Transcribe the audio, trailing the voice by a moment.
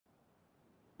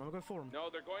I'm gonna go for him.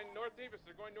 No, they're going north Davis.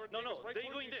 They're going north No, Davis. no, Right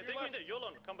they're going there. They're going there.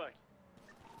 Yolon, come back.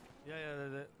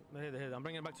 Yeah, they're here. I'm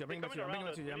bringing it back to you. I'm bringing it back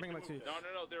to you.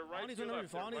 No, they're right. Arnie's on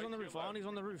the roof. Arnie's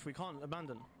on the roof. We can't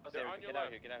abandon. They're on your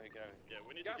left. Get out here. Yeah,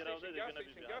 we need to get out there. They're gonna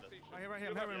be behind us. Right here.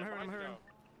 I'm hearing.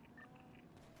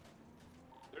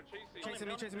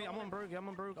 They're chasing me. I'm on Brogue.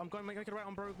 I'm going make it right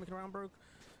on Brogue.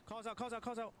 Cars out. Come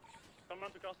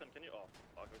around to Custom. Can you? Oh,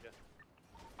 fuck, okay.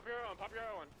 Pop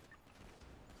your one.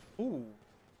 Ooh.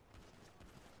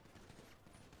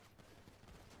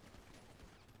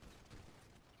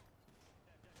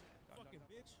 Fucking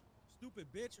bitch. Stupid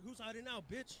bitch. Who's hiding out,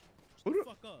 bitch? Who Shut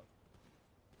the fuck up.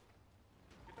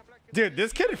 Dude,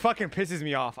 this kid fucking pisses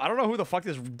me off. I don't know who the fuck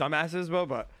this dumbass is, bro,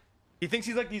 but he thinks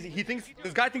he's like these.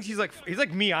 This guy thinks he's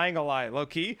like me. I ain't gonna lie, low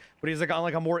key, but he's like on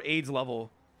like a more AIDS level.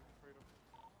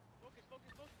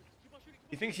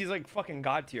 He thinks he's like fucking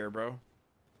god tier, bro.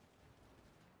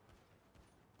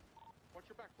 Watch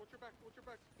your back.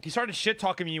 He started shit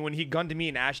talking me when he gunned me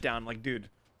and Ash down. Like, dude,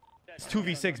 it's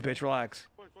 2v6, bitch. Relax.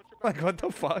 Like, what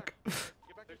the fuck?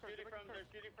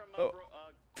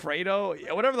 Fredo,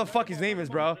 yeah, whatever the fuck his name is,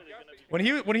 bro. When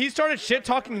he started shit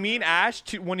talking me and Ash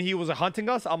when he was hunting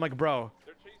us, I'm like, bro,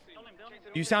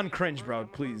 you sound cringe, bro.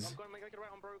 Please.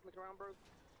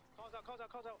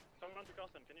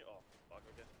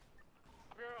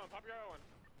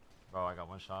 Bro, I got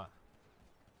one shot.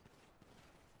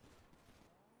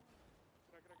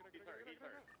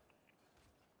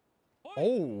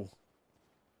 Oh.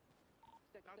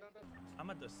 I'm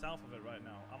at the south of it right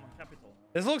now. I'm on Capital.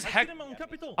 This looks hectic.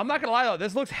 I'm not gonna lie though,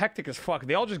 this looks hectic as fuck.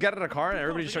 They all just get in a car and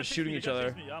everybody just starts shooting each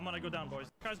other. I'm gonna go down, boys.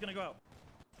 Car's gonna go out.